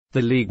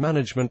The league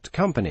management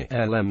company,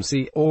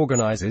 LMC,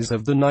 organizers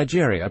of the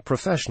Nigeria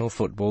Professional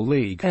Football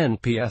League,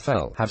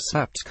 NPFL, have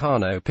slapped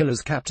Kano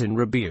Pillars captain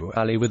Rabiu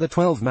Ali with a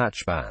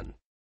 12-match ban.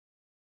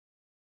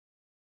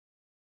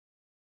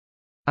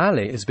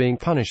 Ali is being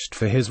punished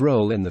for his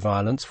role in the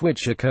violence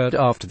which occurred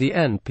after the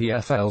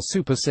NPFL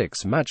Super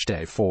 6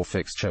 Matchday 4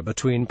 fixture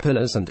between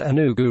Pillars and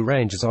Enugu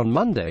Rangers on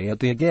Monday at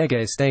the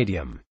Agege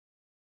Stadium.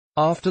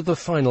 After the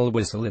final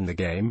whistle in the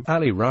game,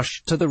 Ali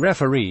rushed to the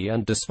referee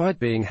and despite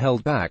being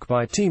held back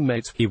by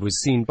teammates, he was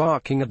seen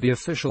barking at the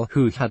official,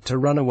 who had to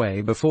run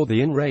away before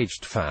the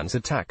enraged fans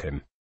attacked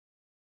him.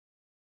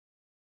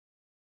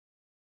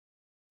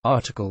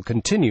 Article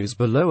continues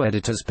below.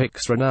 Editors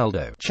picks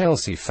Ronaldo,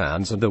 Chelsea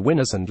fans and the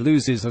winners and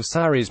losers of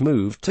Sarri's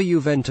move to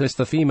Juventus.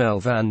 The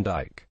female Van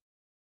Dijk.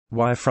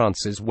 Why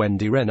France's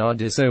Wendy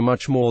Renard is so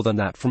much more than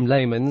that. From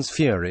layman's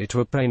fury to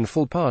a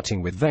painful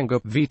parting with Wenger,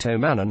 Vito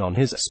Manon on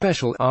his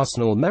special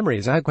Arsenal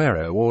memories,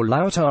 Aguero or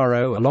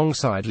Lautaro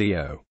alongside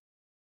Leo.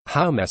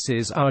 How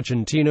Messi's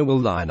Argentina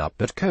will line up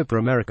at Copa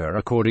America.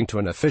 According to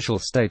an official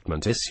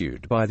statement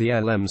issued by the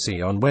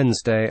LMC on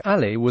Wednesday,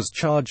 Ali was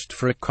charged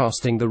for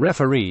accosting the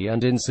referee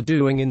and in so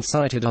doing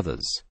incited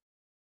others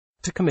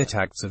to commit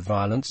acts of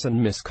violence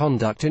and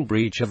misconduct in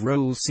breach of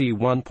Rule C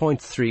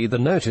 1.3. The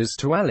notice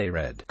to Ali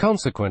read,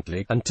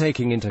 "Consequently, and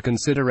taking into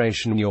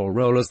consideration your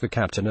role as the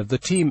captain of the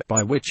team,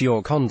 by which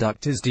your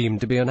conduct is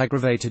deemed to be an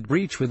aggravated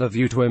breach with a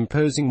view to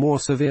imposing more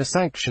severe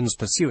sanctions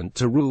pursuant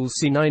to Rule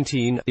C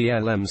 19, the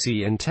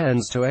LMC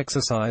intends to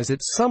exercise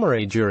its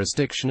summary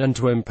jurisdiction and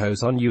to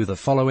impose on you the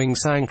following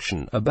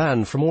sanction: a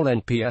ban from all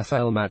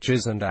NPFL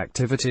matches and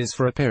activities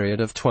for a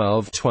period of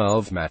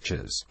 12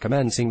 matches,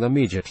 commencing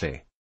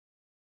immediately."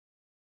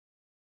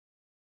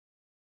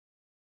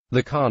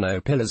 The Kano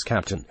Pillars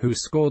captain, who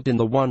scored in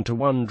the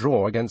 1-1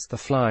 draw against the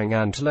Flying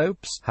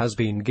Antelopes, has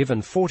been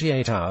given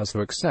 48 hours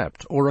to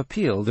accept or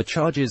appeal the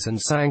charges and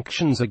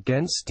sanctions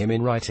against him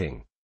in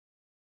writing.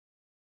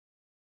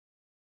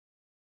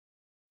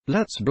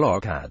 Let's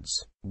block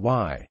ads.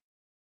 Why?